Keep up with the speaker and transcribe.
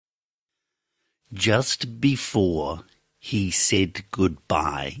Just before he said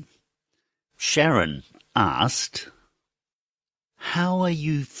goodbye, Sharron asked, "How are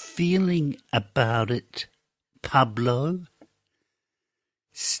you feeling about it, Pablo?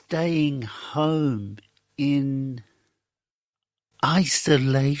 Staying home in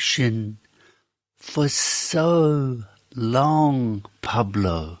isolation for so long,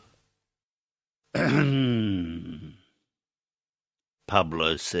 Pablo."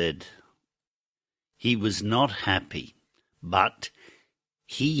 Pablo said he was not happy, but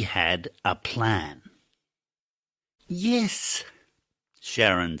he had a plan. "Yes,"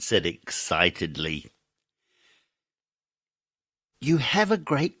 Sharron said excitedly. "You have a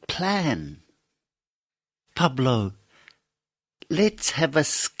great plan. Pablo, let's have a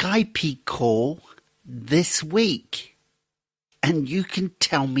Skype call this week, and you can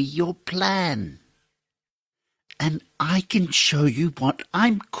tell me your plan. And I can show you what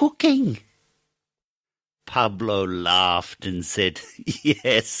I'm cooking." Pablo laughed and said,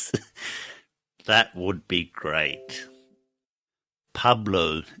 "Yes, that would be great."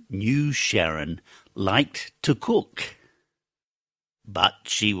 Pablo knew Sharron liked to cook, but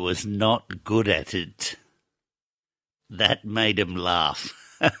she was not good at it. That made him laugh.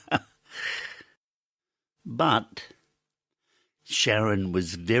 But Sharron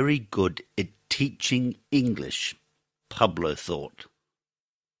was very good at teaching English, Pablo thought.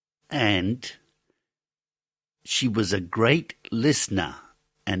 And she was a great listener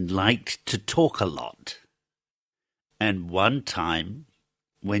and liked to talk a lot. And one time,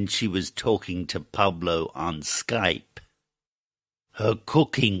 when she was talking to Pablo on Skype, her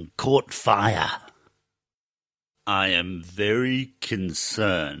cooking caught fire. "I am very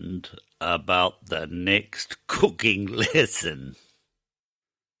concerned about the next cooking lesson,"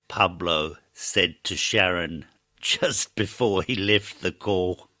 Pablo said to Sharron just before he left the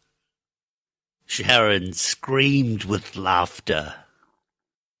call. Sharron screamed with laughter.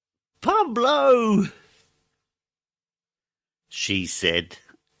 "Pablo!" she said,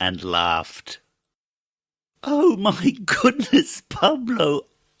 and laughed. "Oh my goodness, Pablo,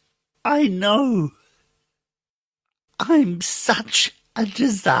 I know. I'm such a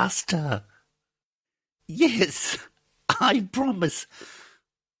disaster. Yes, I promise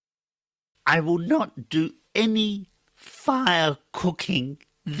I will not do any fire cooking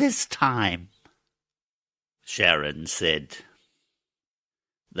this time," Sharron said.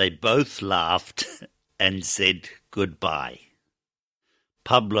 They both laughed and said goodbye.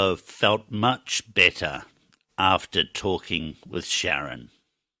 Pablo felt much better after talking with Sharron.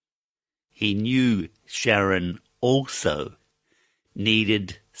 He knew Sharron also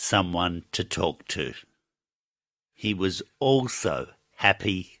needed someone to talk to. He was also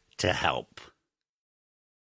happy to help.